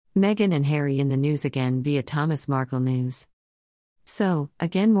Meghan and Harry in the news again via Thomas Markle News. So,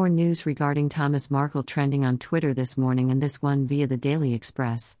 again more news regarding Thomas Markle trending on Twitter this morning, and this one via the Daily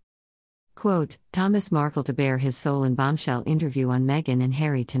Express. Quote, Thomas Markle to bare his soul in bombshell interview on Meghan and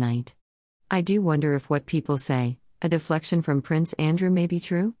Harry tonight. I do wonder if what people say, a deflection from Prince Andrew, may be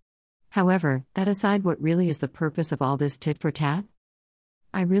true? However, that aside, what really is the purpose of all this tit for tat?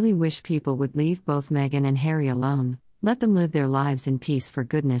 I really wish people would leave both Meghan and Harry alone, let them live their lives in peace for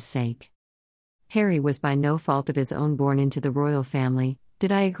goodness sake. Harry was by no fault of his own born into the royal family.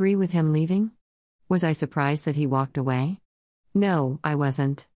 Did I agree with him leaving? Was I surprised that he walked away? No, I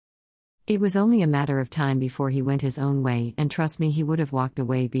wasn't. It was only a matter of time before he went his own way, and trust me, he would have walked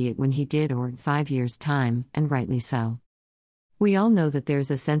away, be it when he did or in 5 years' time, and rightly so. We all know that there's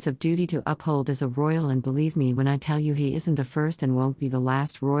a sense of duty to uphold as a royal, and believe me when I tell you he isn't the first and won't be the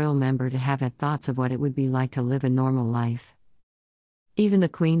last royal member to have had thoughts of what it would be like to live a normal life. Even the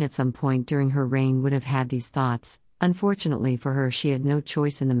Queen at some point during her reign would have had these thoughts. Unfortunately for her, she had no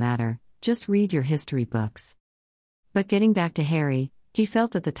choice in the matter, just read your history books. But getting back to Harry, he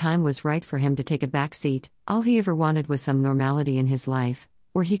felt that the time was right for him to take a back seat. All he ever wanted was some normality in his life,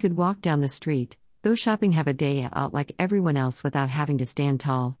 where he could walk down the street, go shopping, have a day out like everyone else without having to stand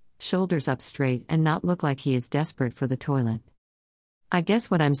tall, shoulders up straight, and not look like he is desperate for the toilet. I guess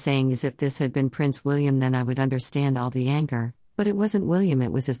what I'm saying is, if this had been Prince William, then I would understand all the anger, but it wasn't William,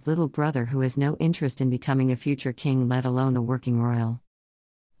 it was his little brother, who has no interest in becoming a future king, let alone a working royal.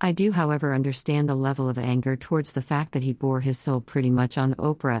 I do, however, understand the level of anger towards the fact that he bore his soul pretty much on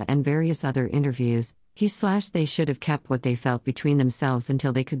Oprah and various other interviews. They should have kept what they felt between themselves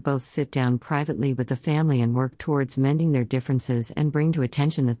until they could both sit down privately with the family and work towards mending their differences and bring to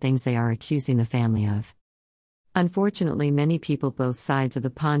attention the things they are accusing the family of. Unfortunately, many people both sides of the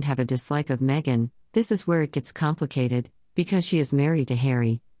pond have a dislike of Meghan. This is where it gets complicated, because she is married to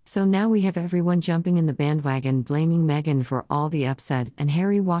Harry. So now we have everyone jumping in the bandwagon blaming Meghan for all the upset and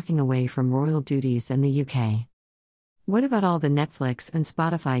Harry walking away from royal duties in the UK. What about all the Netflix and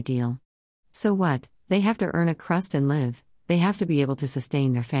Spotify deal? So what? They have to earn a crust and live. They have to be able to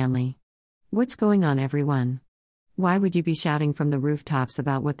sustain their family. What's going on, everyone? Why would you be shouting from the rooftops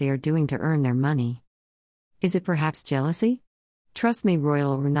about what they are doing to earn their money? Is it perhaps jealousy? Trust me,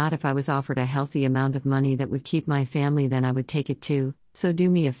 royal or not, if I was offered a healthy amount of money that would keep my family, then I would take it too. So do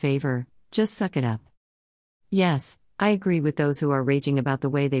me a favor, just suck it up. Yes, I agree with those who are raging about the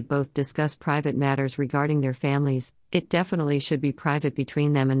way they both discuss private matters regarding their families. It definitely should be private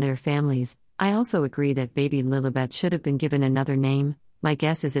between them and their families. I also agree that baby Lilibet should have been given another name. My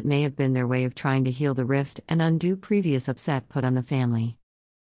guess is it may have been their way of trying to heal the rift and undo previous upset put on the family.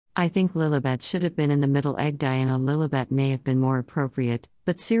 I think Lilibet should have been in the middle. Diana Lilibet may have been more appropriate,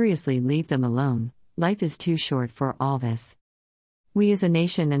 but seriously, leave them alone. Life is too short for all this. We as a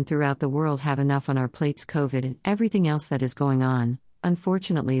nation and throughout the world have enough on our plates, COVID and everything else that is going on.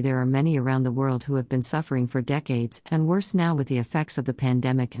 Unfortunately, there are many around the world who have been suffering for decades, and worse now with the effects of the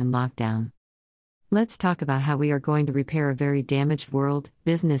pandemic and lockdown. Let's talk about how we are going to repair a very damaged world,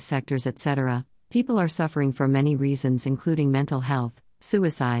 business sectors, etc. People are suffering for many reasons, including mental health,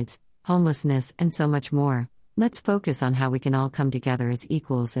 suicides, homelessness, and so much more. Let's focus on how we can all come together as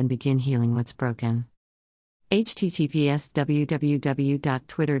equals and begin healing what's broken. https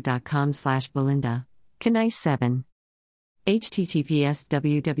www.twitter.com/Belinda. Canise 7. https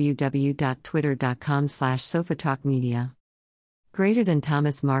www.twitter.com/SofaTalkMedia. Greater than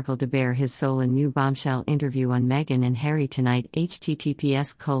Thomas Markle to bare his soul in new bombshell interview on Meghan and Harry tonight.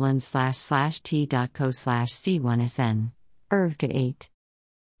 https://t.co/c1sn. to 8.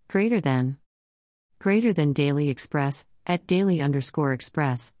 Greater than Daily Express, at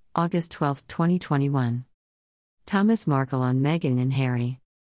Daily_Express, August 12, 2021. Thomas Markle on Meghan and Harry.